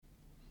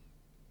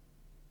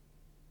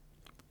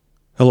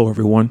Hello,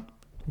 everyone.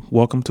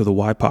 Welcome to the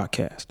Why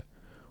Podcast,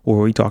 where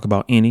we talk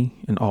about any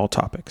and all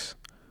topics,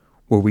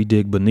 where we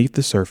dig beneath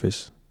the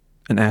surface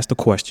and ask the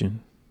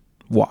question,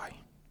 why?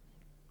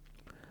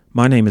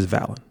 My name is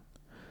Valen.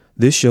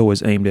 This show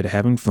is aimed at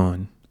having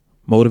fun,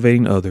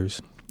 motivating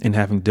others, and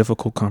having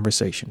difficult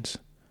conversations,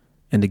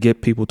 and to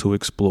get people to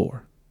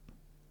explore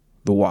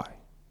the why.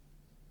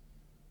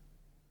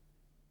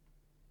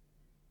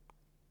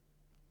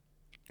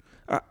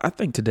 I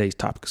think today's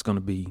topic is going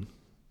to be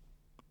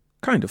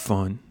kind of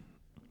fun.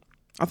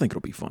 I think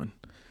it'll be fun.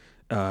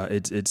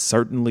 It's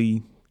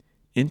certainly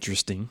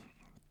interesting.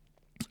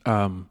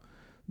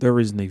 There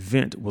is an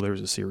event. Well,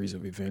 there's a series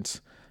of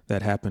events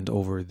that happened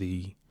over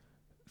the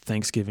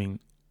Thanksgiving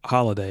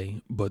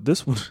holiday, but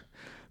this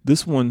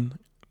one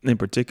in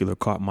particular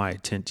caught my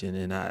attention.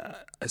 And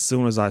as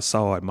soon as I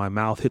saw it, my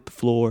mouth hit the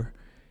floor,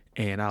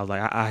 and I was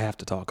like, I have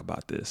to talk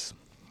about this.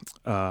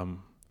 Maybe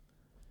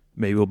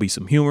there'll be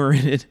some humor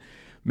in it.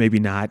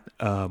 Maybe not,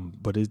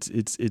 but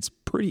it's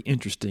pretty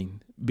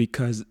interesting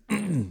because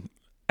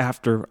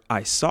after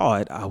I saw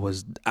it,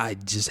 I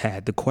just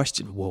had the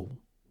question, well,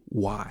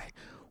 why?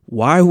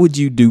 Why would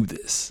you do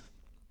this?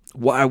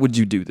 Why would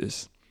you do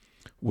this?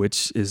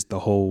 Which is the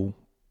whole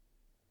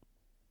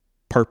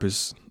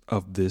purpose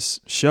of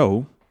this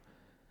show,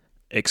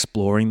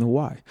 exploring the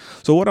why.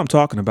 So what I'm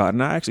talking about,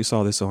 and I actually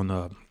saw this on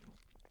the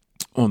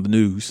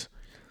news,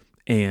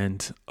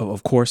 and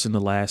of course in the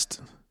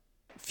last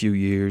few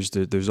years,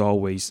 there's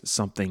always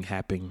something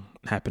happening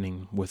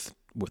with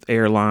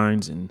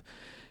airlines and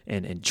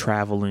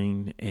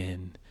traveling,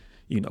 and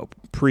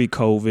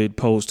pre-COVID,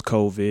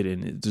 post-COVID,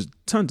 and there's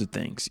tons of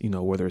things.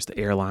 Whether it's the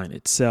airline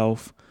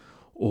itself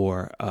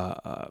or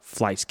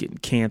flights getting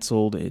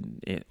canceled,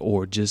 and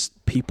or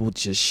just people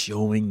just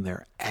showing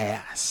their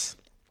ass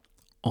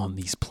on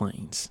these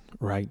planes,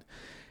 right?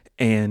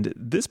 And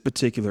this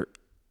particular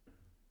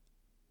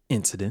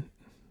incident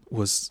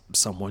was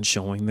someone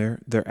showing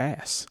their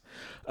ass.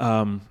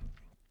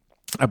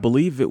 I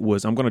believe it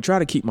was, I'm going to try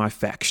to keep my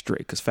facts straight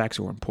because facts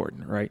are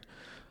important, right?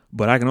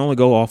 But I can only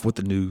go off what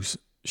the news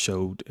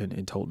showed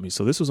and told me.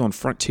 So this was on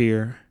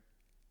Frontier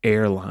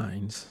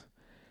Airlines,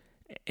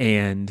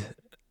 and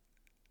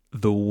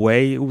the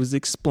way it was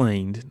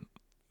explained,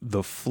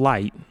 the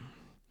flight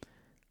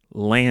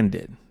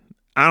landed.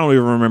 I don't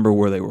even remember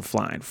where they were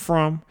flying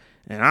from,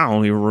 and I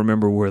don't even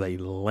remember where they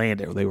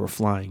landed or they were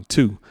flying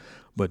to.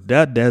 But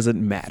that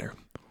doesn't matter.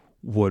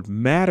 What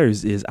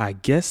matters is, I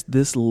guess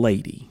this is a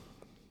lady,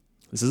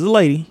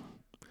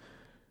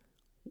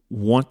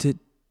 wanted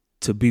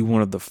to be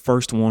one of the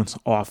first ones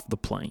off the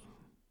plane.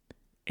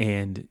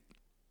 And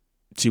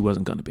she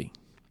wasn't going to be.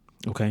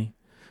 Okay?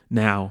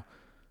 Now,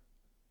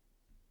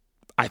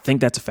 I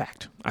think that's a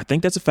fact. I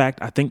think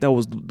that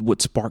was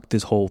what sparked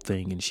this whole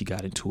thing, and she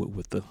got into it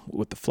with the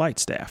flight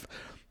staff.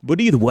 But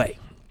either way,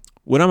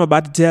 what I'm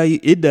about to tell you,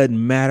 it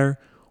doesn't matter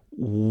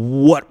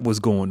what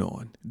was going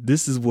on.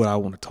 This is what I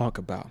want to talk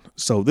about.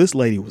 So this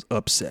lady was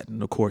upset.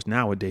 And of course,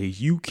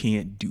 nowadays you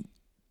can't do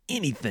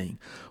anything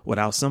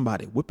without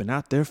somebody whipping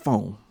out their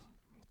phone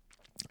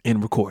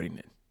and recording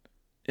it.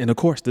 And of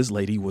course, this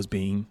lady was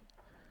being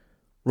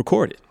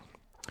recorded.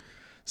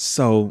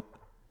 So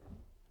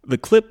the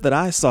clip that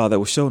I saw that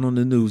was shown on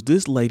the news,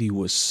 this lady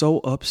was so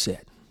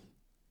upset.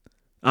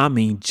 I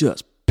mean,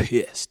 just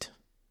pissed.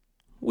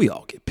 We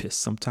all get pissed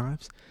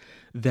sometimes.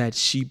 That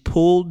she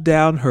pulled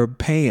down her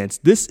pants.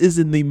 This is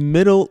in the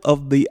middle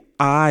of the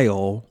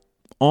aisle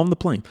on the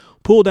plane.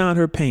 Pulled down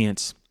her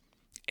pants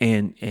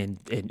and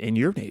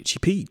urinated. She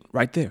peed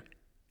right there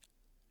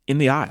in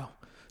the aisle.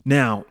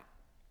 Now,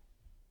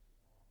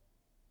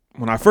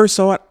 when I first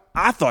saw it,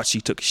 I thought she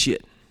took a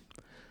shit.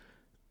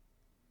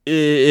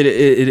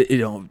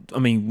 One,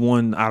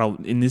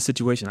 in this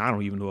situation, I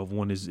don't even know if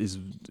one is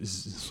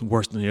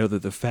worse than the other.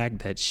 The fact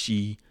that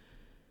she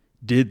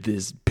did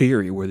this,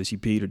 period, whether she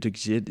peed or took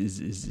shit,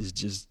 is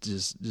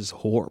just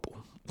horrible,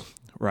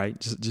 right?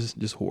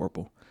 Just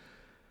horrible.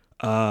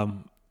 I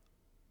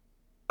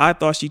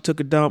thought she took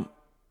a dump.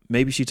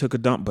 Maybe she took a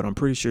dump, but I'm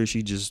pretty sure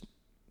she just,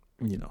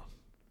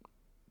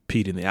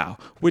 peed in the aisle,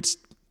 which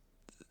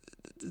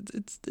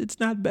it's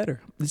not better.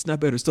 It's not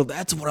better. So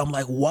that's what I'm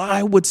like.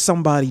 Why would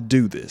somebody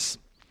do this?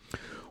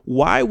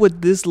 Why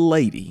would this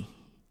lady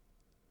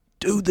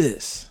do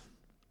this?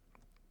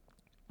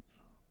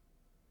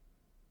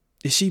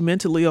 Is she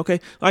mentally okay?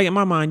 Like, in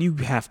my mind, you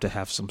have to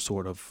have some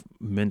sort of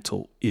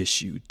mental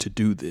issue to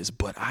do this,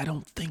 but I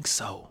don't think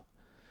so.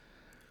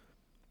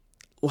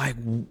 Like,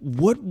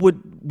 why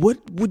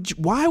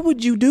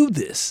would you do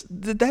this?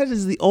 That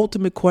is the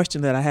ultimate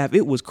question that I have.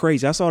 It was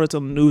crazy. I saw this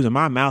on the news and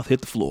my mouth hit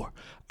the floor.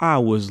 I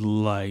was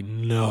like,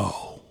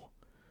 no.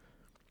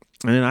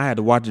 And then I had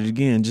to watch it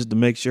again just to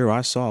make sure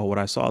I saw what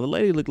I saw. The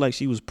lady looked like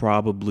she was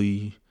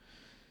probably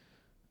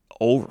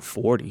over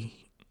 40.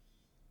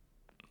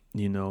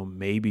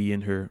 Maybe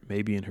in her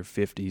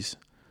 50s.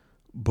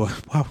 But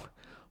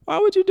why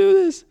would you do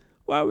this?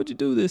 Why would you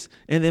do this?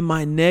 And then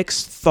my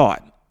next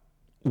thought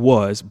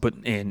was,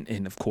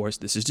 and of course,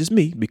 this is just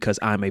me because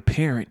I'm a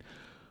parent.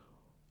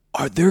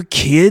 Are there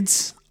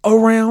kids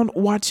around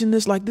watching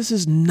this? Like, this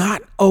is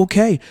not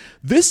okay.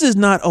 This is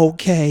not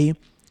okay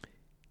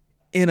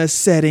in a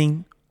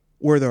setting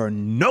where there are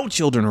no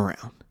children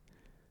around.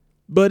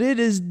 But it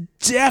is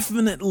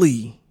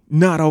definitely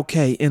not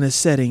okay in a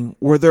setting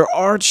where there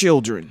are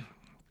children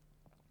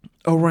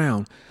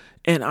around.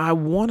 And I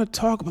want to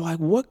talk about, like,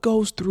 what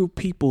goes through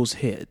people's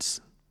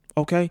heads.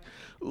 Okay,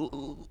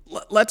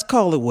 let's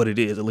call it what it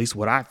is, at least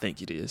what I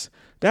think it is.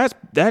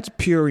 That's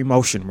pure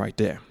emotion right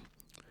there.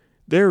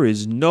 There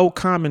is no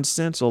common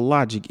sense or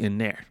logic in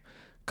there,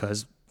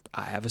 because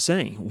I have a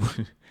saying: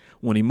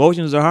 when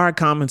emotions are high,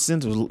 common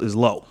sense is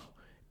low.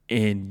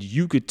 And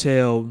you could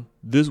tell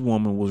this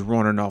woman was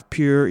running off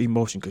pure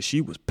emotion because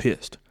she was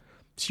pissed.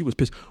 She was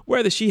pissed,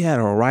 whether she had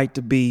a right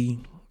to be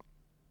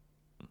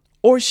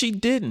or she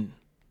didn't,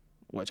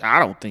 which I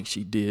don't think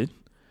she did.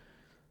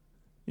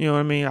 You know what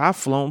I mean? I've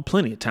flown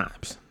plenty of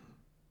times.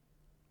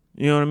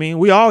 You know what I mean?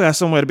 We all got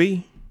somewhere to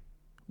be.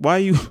 Why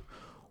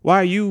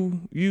are you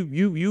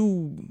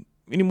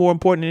any more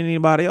important than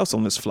anybody else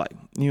on this flight?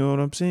 You know what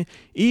I'm saying?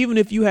 Even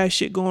if you had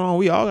shit going on,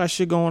 we all got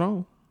shit going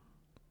on.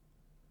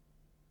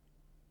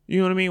 You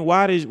know what I mean?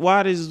 Why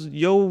does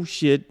your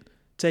shit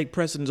take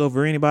precedence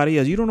over anybody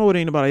else? You don't know what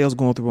anybody else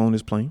going through on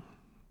this plane.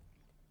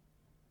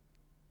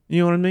 You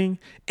know what I mean?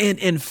 And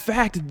in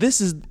fact,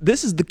 this is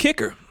the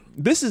kicker.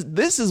 This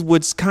is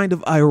what's kind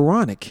of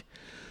ironic.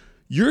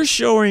 You're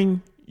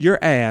showing your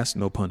ass,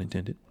 no pun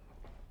intended,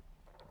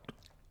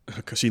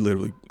 because she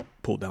literally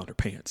pulled down her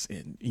pants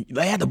and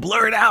they had to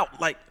blur it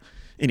out. Like,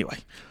 anyway,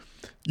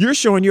 you're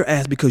showing your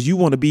ass because you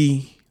want to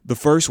be the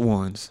first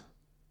one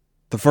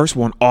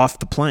off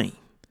the plane.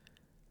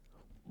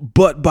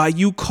 But by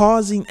you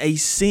causing a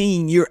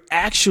scene, you're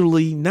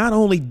actually not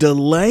only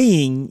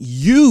delaying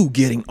you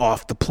getting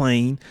off the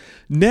plane,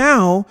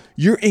 now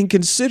you're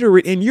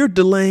inconsiderate and you're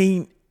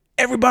delaying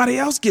everybody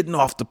else getting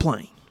off the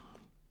plane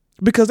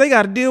because they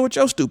got to deal with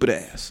your stupid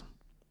ass.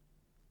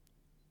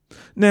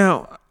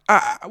 Now,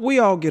 we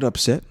all get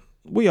upset.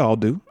 We all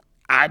do.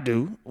 I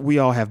do. We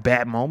all have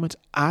bad moments.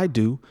 I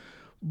do.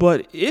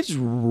 But it's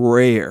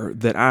rare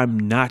that I'm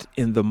not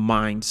in the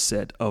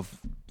mindset of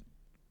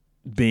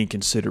being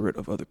considerate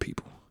of other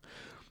people.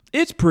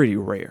 It's pretty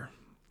rare.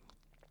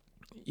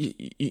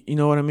 You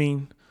know what I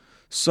mean?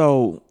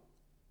 So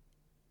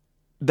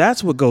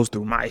that's what goes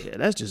through my head.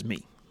 That's just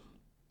me.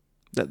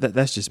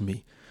 That's just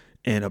me.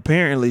 And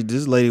apparently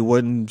this lady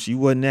wasn't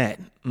that.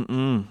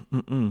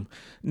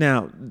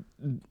 Now,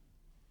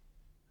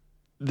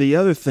 the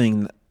other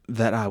thing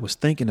that I was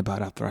thinking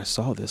about after I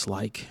saw this,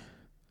 like,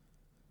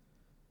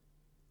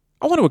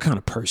 I wonder what kind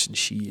of person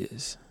she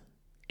is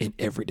in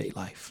everyday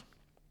life.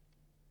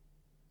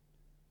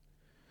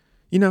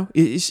 You know,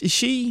 is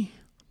she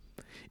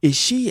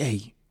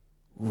a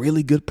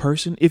really good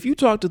person? If you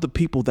talk to the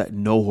people that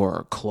know her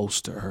or close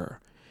to her,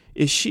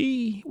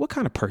 what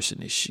kind of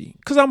person is she?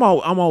 Because I'm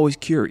always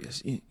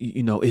curious.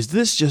 You know, is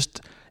this just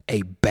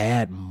a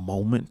bad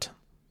moment?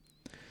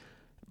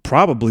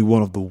 Probably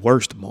one of the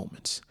worst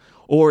moments.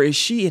 Or is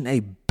she in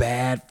a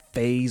bad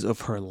phase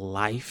of her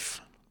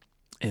life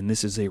and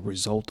this is a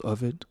result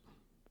of it?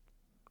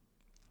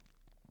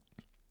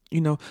 You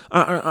know,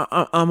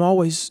 I'm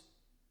always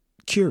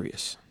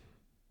curious,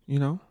 you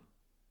know,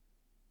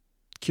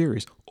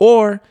 curious.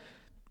 Or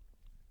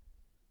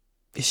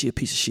is she a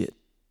piece of shit?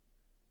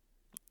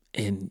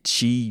 And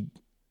she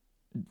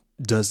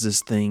does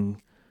this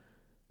thing.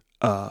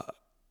 Well,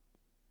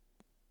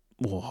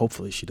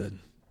 hopefully she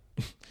doesn't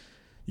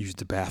use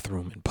the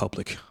bathroom in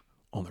public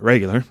on the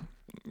regular,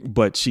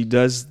 but she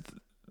does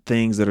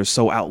things that are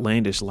so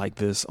outlandish like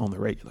this on the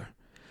regular.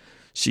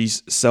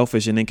 She's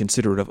selfish and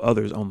inconsiderate of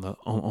others on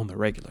the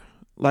regular.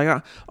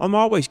 Like, I'm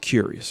always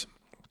curious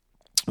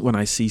when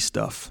I see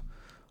stuff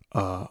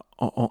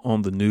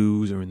on the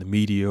news or in the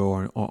media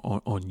or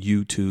on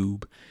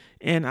YouTube.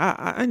 And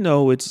I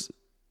know it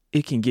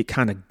can get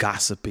kind of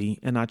gossipy,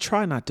 and I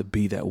try not to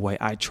be that way.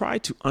 I try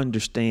to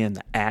understand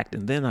the act,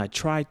 and then I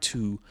try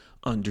to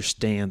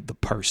understand the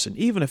person,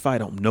 even if I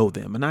don't know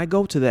them. And I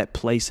go to that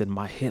place in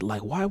my head,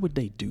 like, why would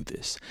they do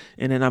this?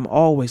 And then I'm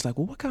always like,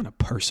 well, what kind of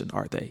person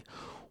are they?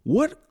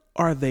 What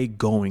are they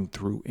going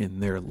through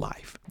in their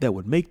life that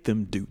would make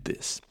them do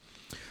this?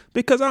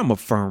 Because I'm a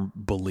firm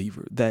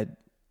believer that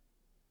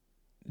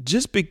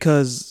just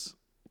because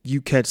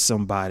you catch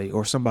somebody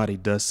or somebody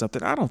does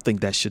something, I don't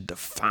think that should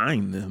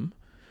define them.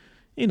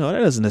 You know, that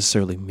doesn't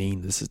necessarily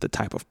mean this is the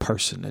type of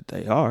person that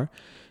they are.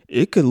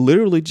 It could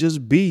literally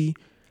just be,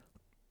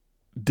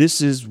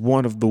 this is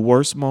one of the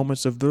worst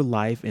moments of their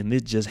life, and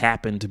it just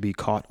happened to be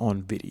caught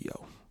on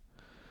video.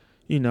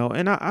 You know,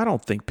 and I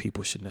don't think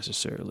people should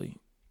necessarily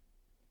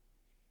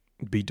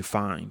be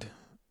defined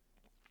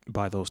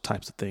by those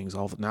types of things.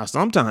 Now,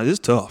 sometimes it's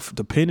tough,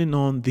 depending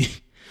on the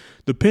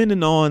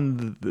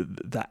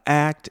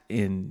act,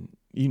 and,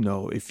 you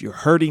know, if you're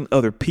hurting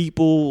other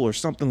people or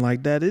something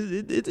like that,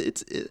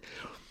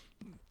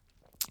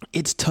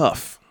 it's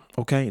tough.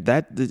 Okay,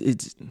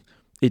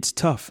 it's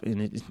tough,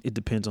 and it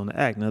depends on the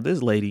act. Now,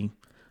 this lady,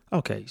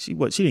 okay, she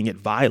didn't get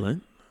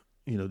violent,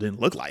 you know, didn't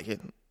look like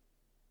it.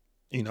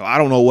 I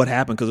don't know what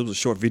happened because it was a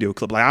short video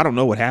clip. Like, I don't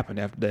know what happened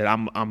after that.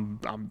 I'm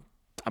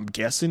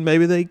guessing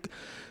maybe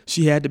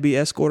she had to be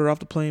escorted off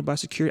the plane by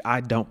security.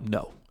 I don't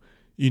know.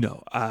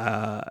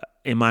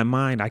 In my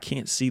mind, I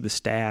can't see the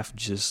staff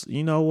just,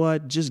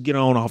 just get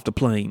on off the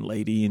plane,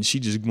 lady. And she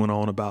just went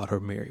on about her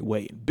merry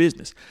way in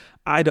business.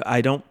 I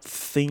don't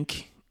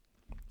think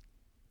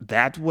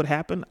that would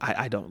happen.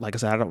 I don't, like I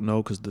said, I don't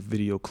know because the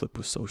video clip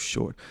was so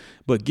short.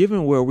 But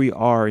given where we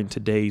are in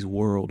today's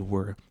world,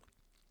 where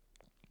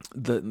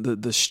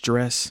the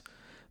stress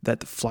that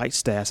the flight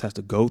staffs have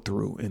to go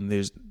through, and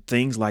there's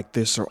things like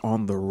this are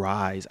on the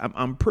rise,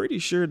 I'm pretty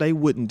sure they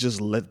wouldn't just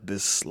let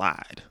this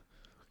slide.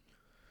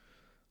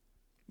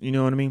 You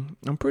know what I mean?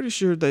 I'm pretty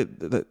sure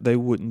that they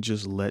wouldn't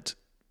just let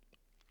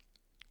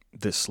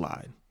this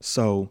slide.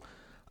 So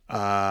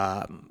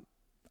I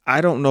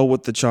don't know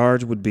what the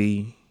charge would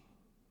be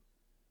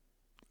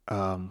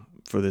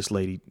for this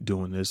lady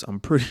doing this. I'm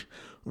pretty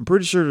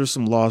sure there's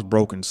some laws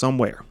broken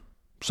somewhere,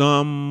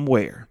 some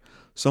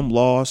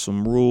laws,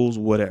 some rules,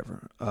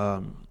 whatever.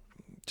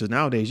 Because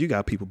nowadays you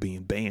got people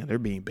being banned. They're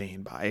being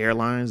banned by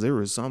airlines.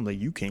 There is some that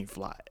you can't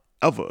fly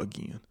ever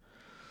again.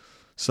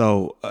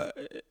 So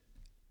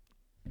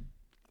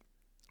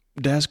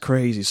that's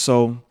crazy.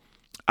 So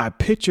I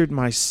pictured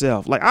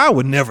myself, like, I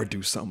would never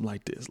do something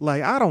like this.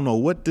 Like, I don't know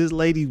what this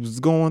lady was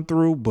going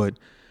through, but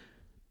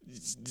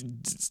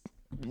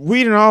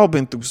we done all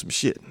been through some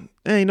shit.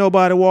 There ain't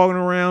nobody walking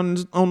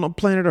around on the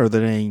planet Earth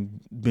that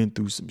ain't been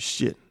through some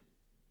shit.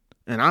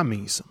 And I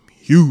mean some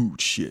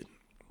huge shit.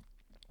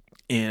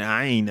 And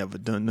I ain't never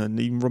done nothing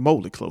even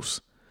remotely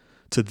close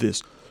to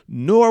this.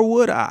 Nor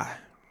would I.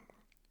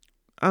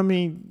 I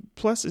mean,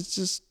 plus it's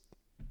just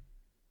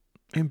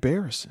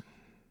embarrassing.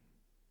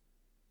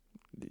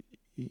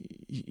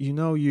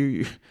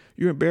 You're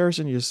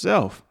embarrassing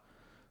yourself.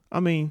 I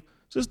mean,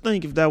 just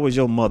think if that was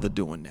your mother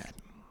doing that.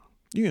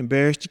 You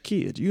embarrassed your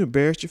kids. You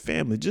embarrassed your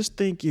family. Just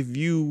think if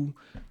you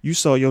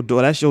saw your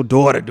daughter, that's your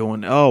daughter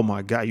doing that. Oh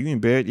my God, you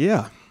embarrassed.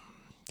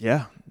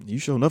 Yeah, you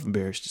sure enough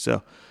embarrassed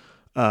yourself.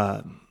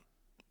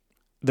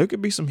 There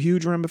could be some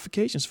huge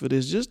ramifications for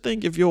this. Just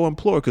think if your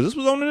employer, because this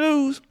was on the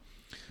news,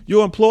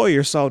 your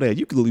employer saw that,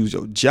 you could lose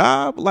your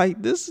job.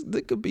 Like this,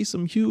 there could be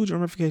some huge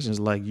ramifications.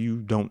 Like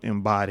you don't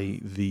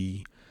embody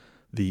the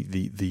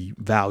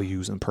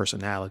values and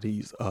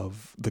personalities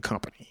of the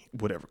company,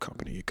 whatever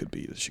company it could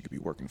be that she could be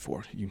working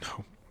for. You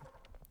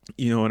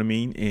know what I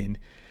mean?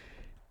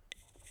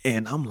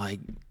 And I'm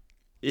like,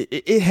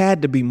 it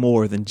had to be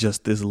more than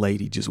just this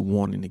lady just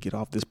wanting to get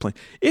off this plane.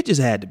 It just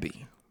had to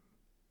be.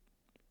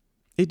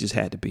 It just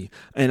had to be.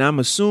 And I'm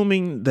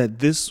assuming that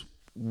this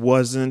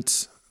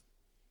wasn't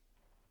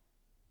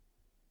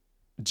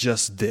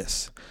just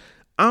this.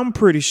 I'm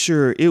pretty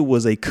sure it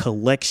was a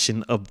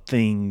collection of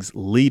things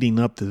leading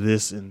up to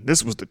this, and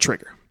this was the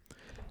trigger.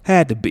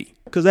 Had to be,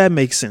 because that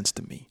makes sense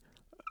to me.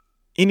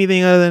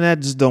 Anything other than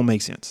that just don't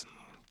make sense.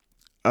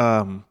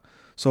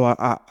 So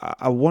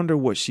I wonder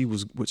what she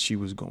was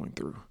going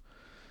through.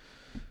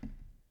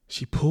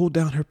 She pulled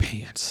down her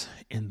pants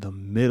in the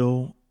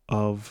middle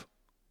of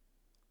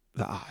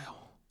the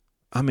aisle.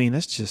 I mean,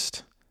 that's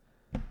just,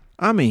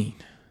 you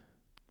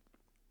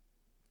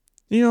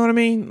know what I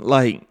mean?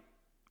 Like,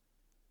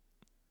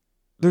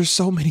 there's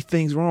so many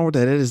things wrong with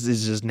that. It's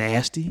just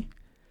nasty.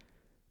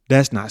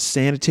 That's not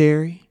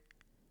sanitary.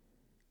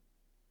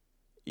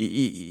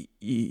 You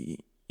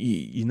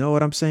know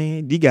what I'm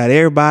saying? You got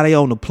everybody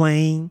on the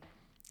plane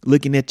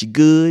looking at your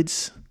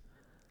goods.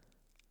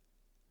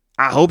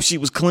 I hope she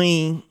was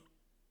clean.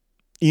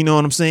 You know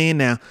what I'm saying?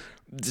 Now,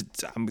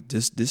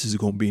 this is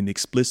going to be an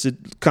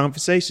explicit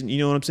conversation. You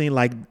know what I'm saying?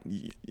 Like,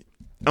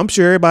 I'm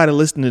sure everybody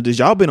listening to this,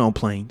 y'all been on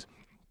planes.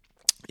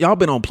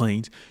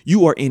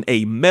 You are in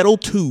a metal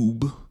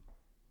tube.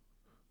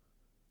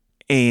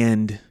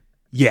 And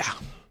yeah,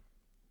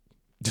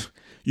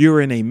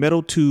 you're in a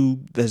metal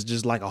tube that's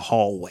just like a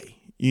hallway.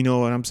 You know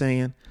what I'm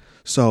saying?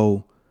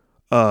 So,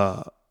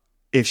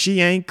 if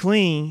she ain't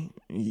clean,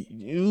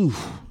 you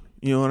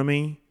know what I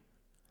mean?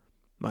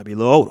 Might be a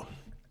little older.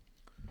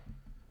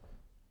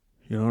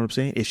 You know what I'm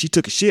saying? If she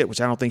took a shit,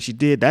 which I don't think she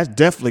did, that's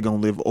definitely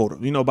going to live older.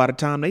 You know, by the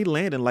time they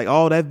landed, like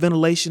all that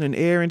ventilation and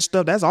air and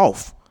stuff, that's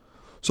off.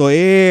 So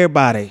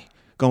everybody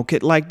going to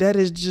get like that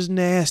is just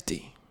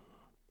nasty.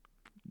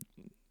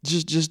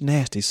 Just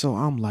nasty. So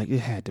I'm like, it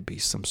had to be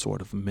some sort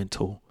of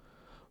mental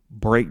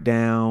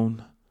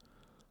breakdown.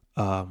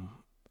 I'm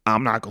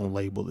not going to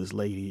label this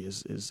lady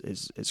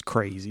as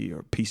crazy or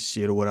a piece of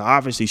shit or whatever.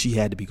 Obviously, she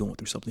had to be going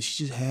through something.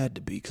 She just had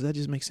to be, because that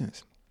just makes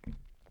sense.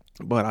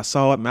 But I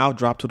saw it, mouth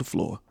dropped to the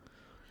floor.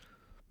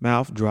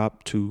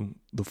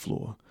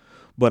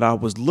 But I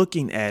was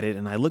looking at it,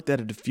 and I looked at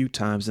it a few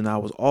times, and I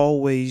was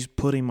always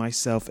putting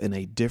myself in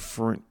a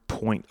different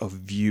point of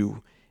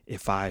view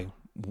if I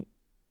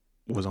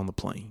was on the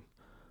plane.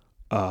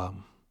 What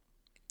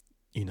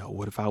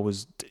if I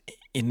was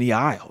in the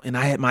aisle and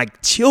I had my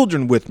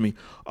children with me?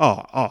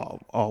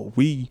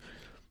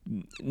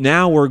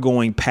 Now we're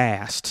going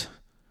past,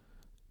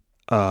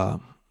 where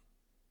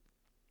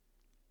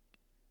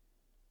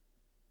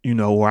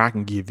I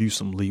can give you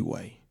some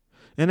leeway.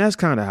 And that's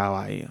kind of how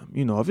I am.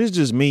 If it's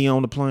just me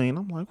on the plane,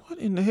 I'm like, what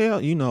in the hell?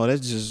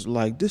 That's just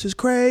like, this is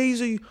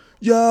crazy.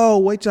 Yo,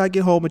 wait till I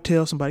get home and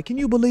tell somebody, can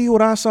you believe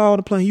what I saw on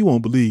the plane? You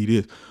won't believe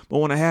this. But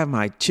when I have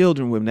my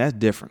children with me, that's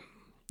different.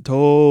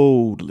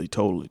 Totally,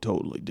 totally,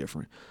 totally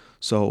different.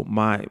 So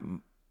my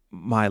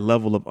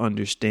level of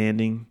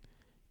understanding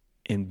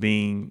and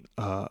being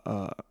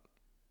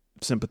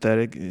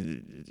sympathetic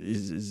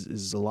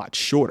is a lot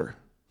shorter.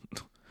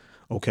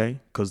 Okay,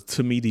 because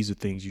to me, these are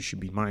things you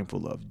should be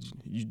mindful of.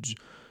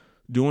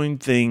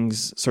 Doing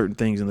certain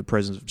things in the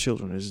presence of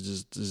children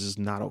is just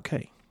not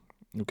okay.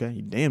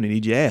 Okay, damn, they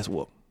need your ass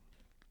whooped.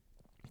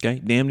 Okay,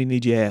 damn, they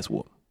need your ass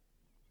whooped.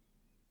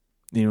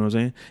 You know what I'm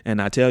saying?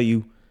 And I tell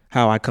you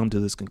how I come to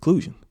this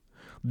conclusion,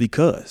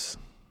 because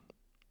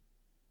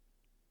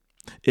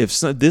if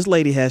this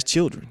lady has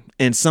children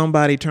and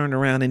somebody turned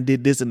around and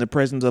did this in the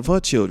presence of her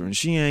children,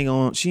 she ain't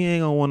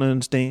gonna want to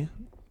understand.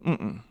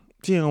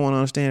 She don't want to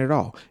understand at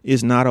all.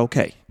 It's not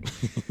okay.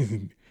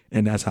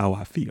 And that's how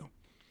I feel.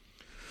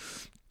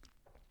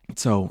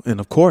 So, and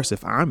of course,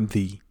 if I'm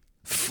the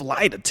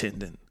flight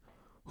attendant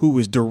who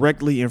is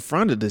directly in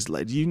front of this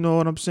lady, you know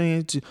what I'm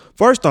saying?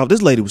 First off,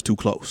 this lady was too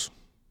close.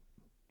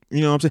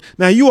 You know what I'm saying?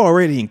 Now, you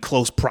already in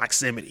close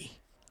proximity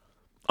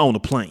on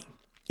the plane.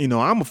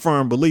 I'm a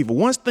firm believer.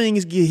 Once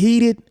things get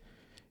heated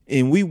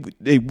and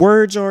the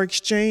words are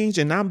exchanged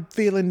and I'm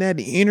feeling that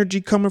the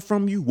energy coming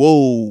from you,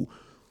 whoa,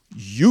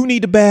 you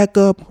need to back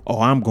up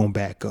or I'm going to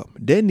back up.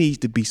 There needs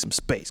to be some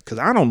space because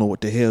I don't know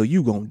what the hell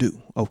you going to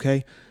do.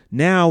 Okay.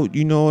 Now,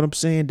 you know what I'm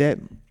saying? That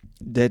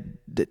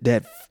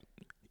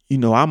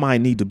I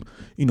might need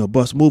to,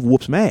 bust move,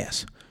 whoop some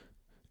ass.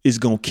 It's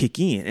going to kick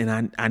in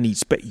and I need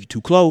space. You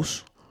too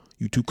close.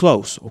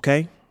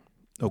 Okay.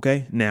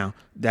 Okay. Now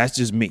that's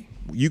just me.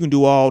 You can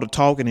do all the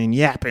talking and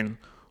yapping,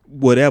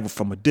 whatever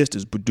from a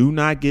distance, but do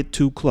not get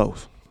too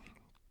close.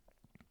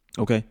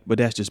 Okay. But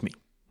that's just me.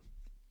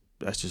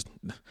 That's just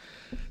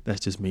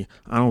me.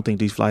 I don't think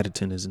these flight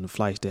attendants and the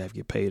flight staff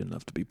get paid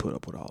enough to be put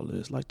up with all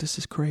this. Like, this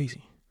is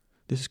crazy.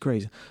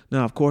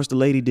 Now, of course, the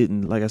lady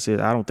didn't, like I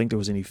said, I don't think there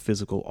was any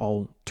physical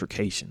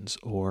altercations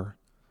or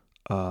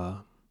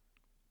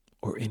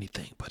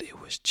anything, but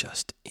it was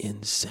just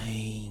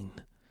insane.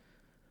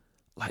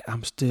 Like,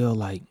 I'm still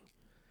like,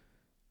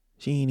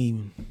 she ain't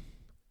even,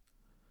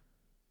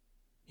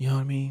 you know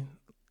what I mean?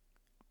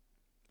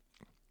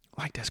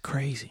 Like, that's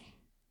crazy.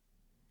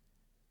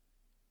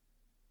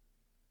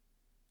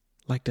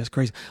 Like, that's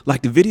crazy.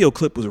 Like, the video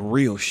clip was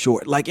real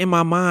short. Like, in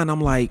my mind,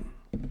 I'm like,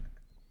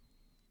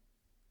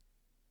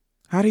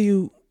 I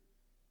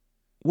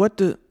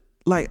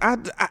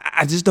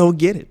just don't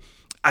get it.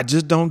 I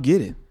just don't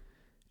get it.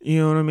 You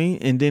know what I mean?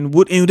 And then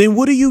what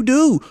do you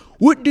do?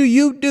 What do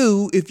you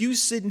do if you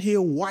sitting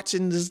here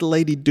watching this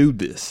lady do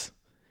this?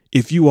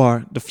 If you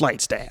are the flight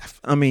staff,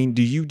 I mean,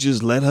 do you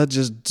just let her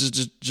just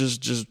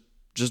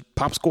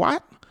pop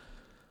squat?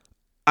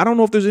 I don't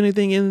know if there's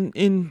anything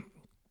in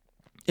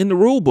the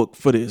rule book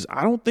for this.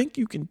 I don't think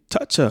you can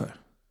touch her.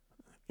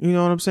 You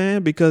know what I'm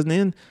saying? Because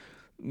then,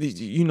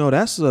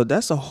 that's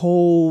a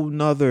whole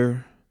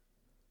nother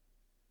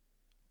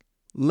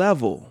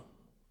level.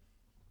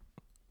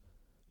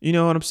 You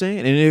know what I'm saying?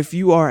 And if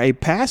you are a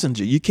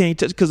passenger, you can't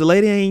touch, because the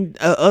lady ain't,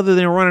 other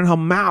than running her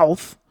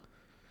mouth,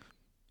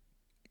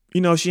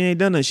 she ain't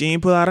done that. She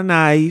ain't pull out a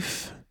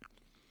knife,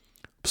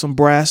 some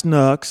brass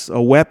knucks,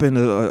 a weapon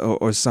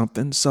or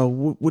something. So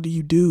what do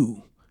you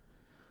do?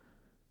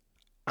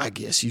 I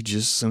guess you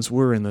just, since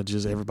we're in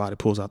just everybody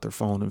pulls out their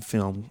phone and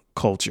film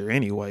culture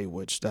anyway,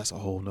 which that's a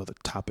whole nother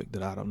topic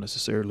that I don't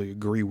necessarily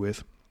agree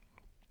with.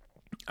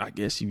 I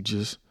guess you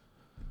just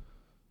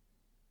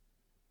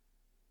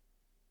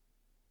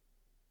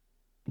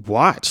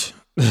watch.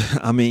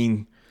 I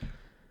mean,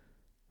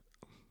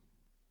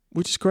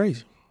 which is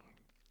crazy.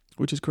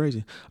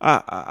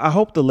 I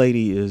hope the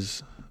lady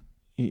is,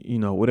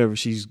 whatever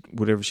she's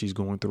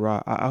going through.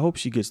 I hope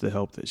she gets the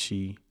help that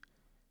she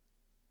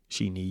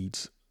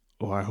needs.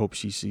 Or I hope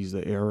she sees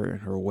the error in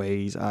her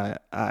ways. I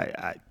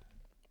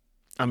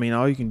mean,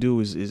 all you can do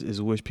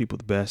is wish people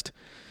the best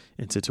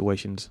in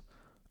situations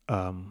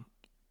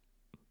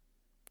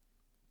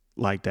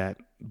like that.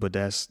 But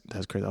that's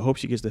crazy. I hope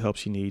she gets the help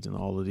she needs and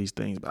all of these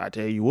things. But I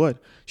tell you what,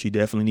 she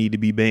definitely need to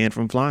be banned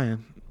from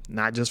flying,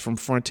 not just from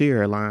Frontier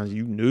Airlines.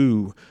 You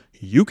knew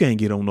you can't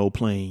get on no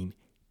plane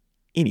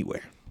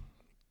anywhere.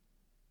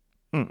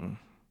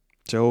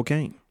 Joe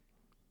can't.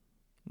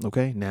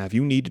 Okay. Now, if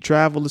you need to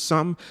travel or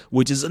something,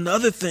 which is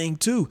another thing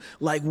too,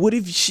 like what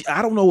if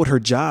I don't know what her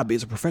job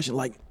is, a profession.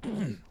 Like,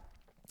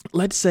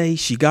 let's say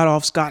she got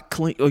off scot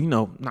clean, or,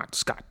 not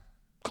scot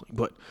clean,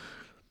 but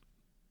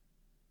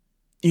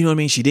you know what I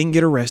mean? She didn't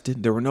get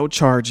arrested. There were no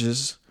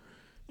charges.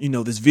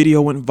 This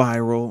video went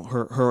viral.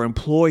 Her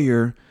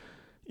employer,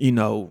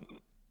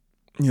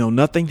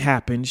 nothing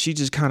happened. She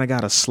just kind of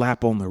got a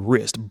slap on the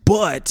wrist,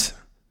 but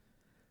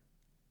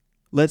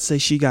let's say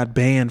she got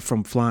banned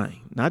from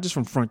flying, not just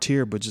from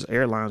Frontier, but just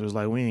airlines was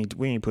like, we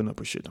ain't putting up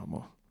with shit no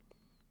more.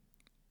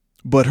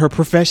 But her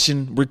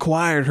profession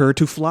required her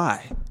to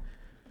fly.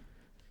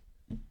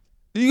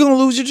 You're going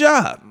to lose your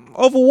job.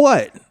 Over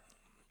what?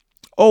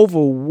 Over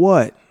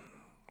what?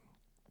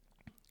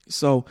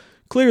 So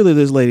clearly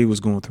this lady was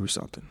going through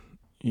something.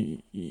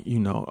 You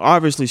know,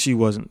 obviously she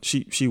wasn't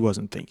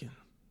thinking.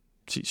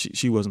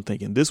 She wasn't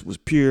thinking. This was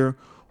pure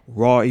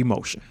raw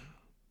emotion.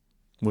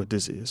 What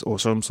this is, or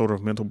some sort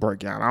of mental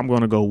breakdown. I'm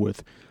going to go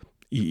with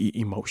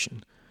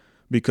emotion,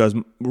 because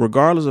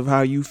regardless of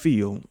how you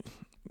feel,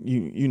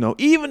 you know,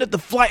 even if the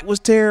flight was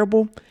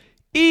terrible,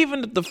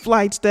 even if the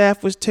flight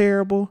staff was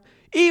terrible,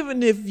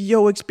 even if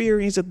your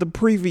experience at the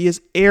previous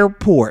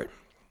airport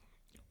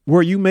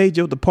where you made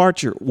your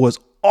departure was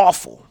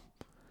awful,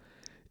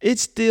 it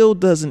still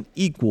doesn't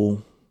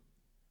equal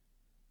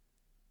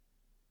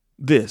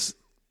this.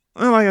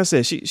 And like I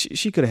said,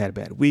 she could have had a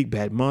bad week,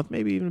 bad month,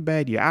 maybe even a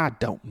bad year. I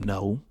don't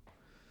know.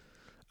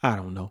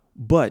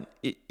 But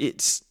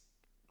it's,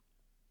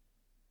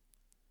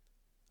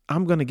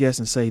 I'm going to guess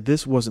and say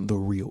this wasn't the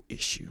real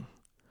issue.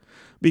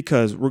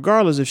 Because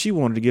regardless if she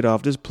wanted to get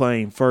off this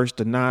plane first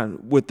or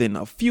not, within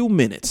a few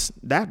minutes,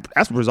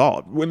 that's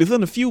resolved.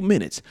 Within a few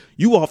minutes,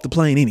 you off the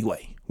plane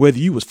anyway, whether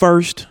you was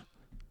first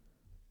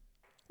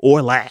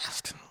or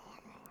last.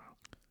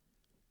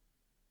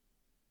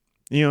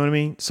 You know what I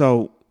mean?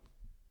 So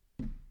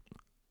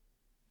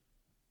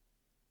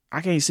I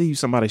can't see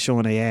somebody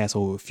showing their ass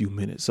over a few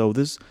minutes. So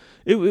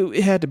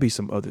it had to be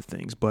some other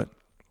things. But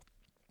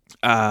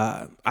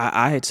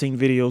I had seen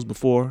videos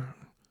before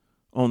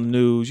on the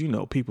news, you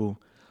know, people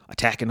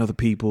attacking other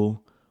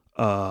people,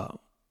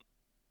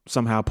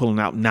 somehow pulling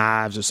out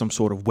knives or some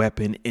sort of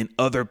weapon, and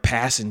other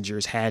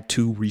passengers had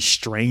to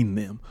restrain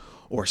them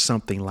or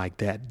something like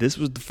that. This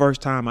was the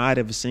first time I'd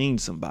ever seen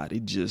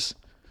somebody just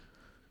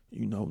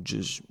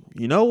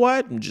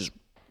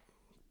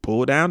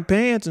pull down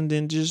pants and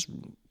then just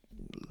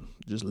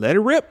let it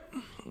rip.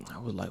 I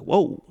was like,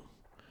 whoa,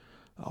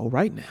 all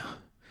right now.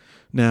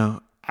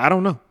 Now, I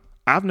don't know.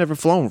 I've never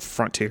flown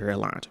Frontier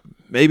Airlines.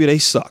 Maybe they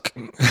suck.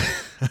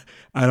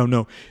 I don't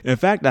know. In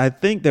fact, I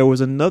think there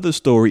was another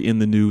story in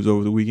the news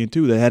over the weekend,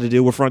 too, that had to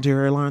deal with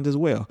Frontier Airlines as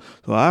well.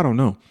 So I don't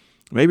know.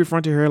 Maybe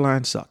Frontier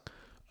Airlines suck.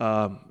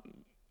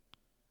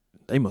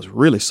 They must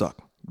really suck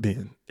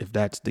then, if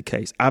that's the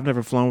case. I've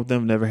never flown with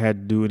them, never had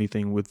to do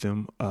anything with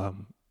them.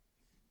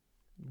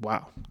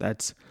 Wow,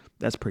 that's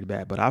pretty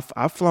bad. But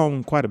I've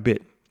flown quite a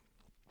bit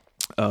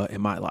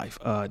in my life,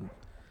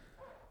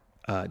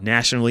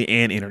 nationally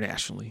and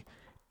internationally.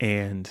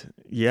 And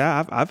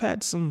yeah, I've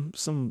had some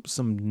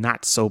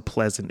not so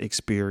pleasant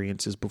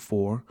experiences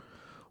before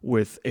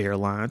with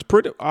airlines.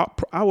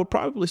 I would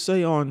probably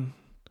say on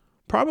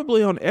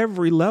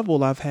every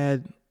level I've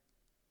had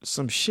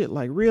some shit.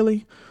 Like,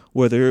 really,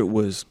 whether it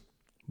was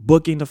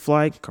booking the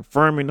flight,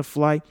 confirming the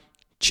flight,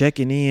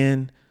 checking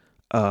in,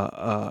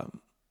 the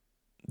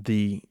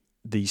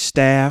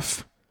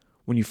staff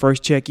when you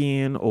first check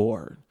in,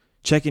 or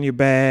checking your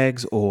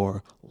bags,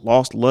 or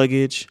lost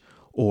luggage,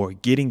 or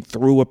getting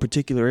through a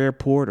particular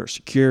airport or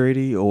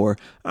security, or,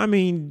 I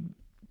mean,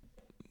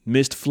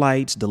 missed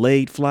flights,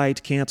 delayed flights,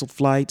 canceled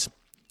flights.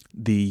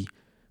 The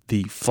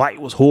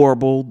flight was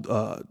horrible.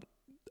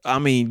 I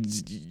mean,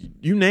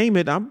 you name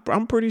it.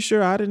 I'm pretty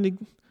sure I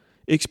didn't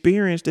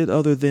experience it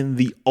other than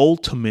the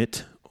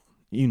ultimate,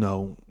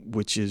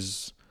 which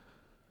is,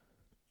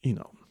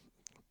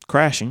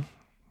 crashing,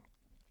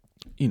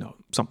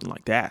 something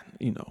like that,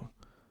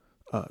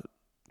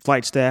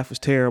 flight staff was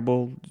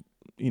terrible,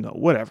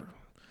 whatever,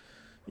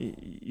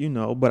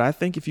 but I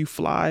think if you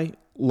fly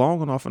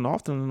long enough and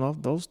often enough,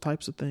 those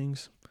types of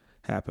things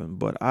happen.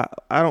 But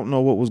I don't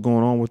know what was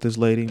going on with this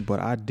lady, but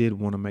I did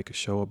want to make a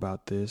show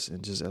about this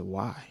and just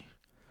why.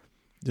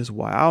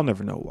 I'll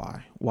never know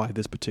why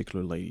this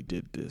particular lady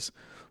did this,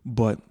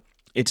 but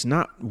it's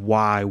not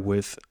why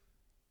with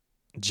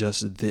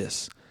just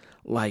this.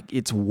 Like,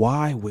 it's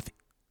why with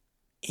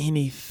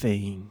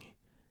anything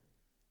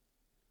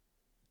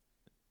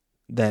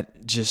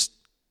that just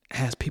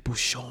has people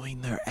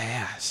showing their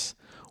ass,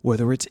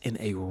 whether it's in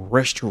a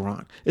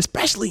restaurant,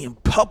 especially in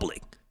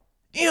public.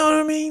 You know what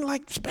I mean?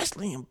 Like,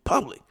 especially in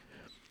public.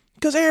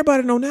 Because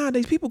everybody know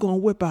nowadays people going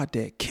to whip out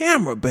that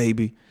camera,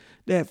 baby,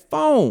 that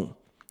phone.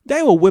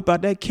 They will whip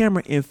out that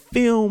camera and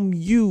film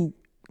you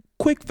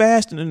quick,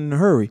 fast, and in a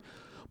hurry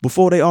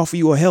before they offer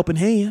you a helping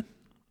hand.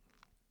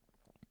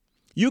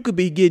 You could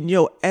be getting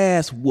your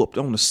ass whooped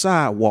on the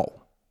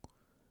sidewalk.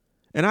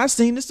 And I've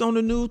seen this on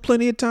the news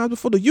plenty of times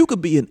before. You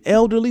could be an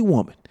elderly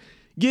woman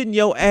getting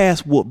your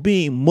ass whooped,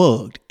 being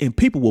mugged, and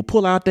people will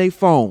pull out their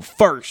phone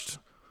first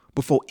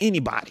before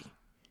anybody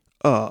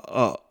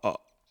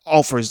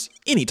offers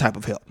any type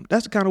of help.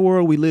 That's the kind of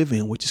world we live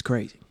in, which is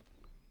crazy.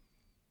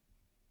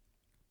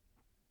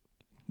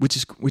 Which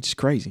is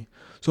crazy.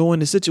 So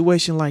in a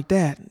situation like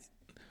that,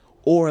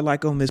 or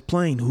like on this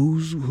plane,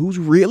 who's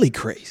really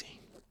crazy?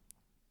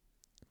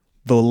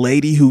 The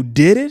lady who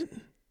did it,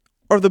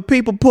 or the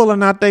people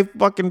pulling out their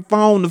fucking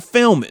phone to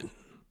film it?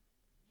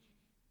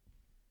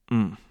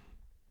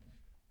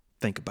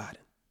 Think about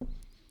it.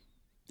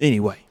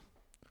 Anyway,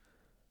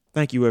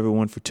 thank you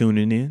everyone for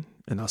tuning in,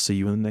 and I'll see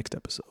you in the next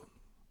episode.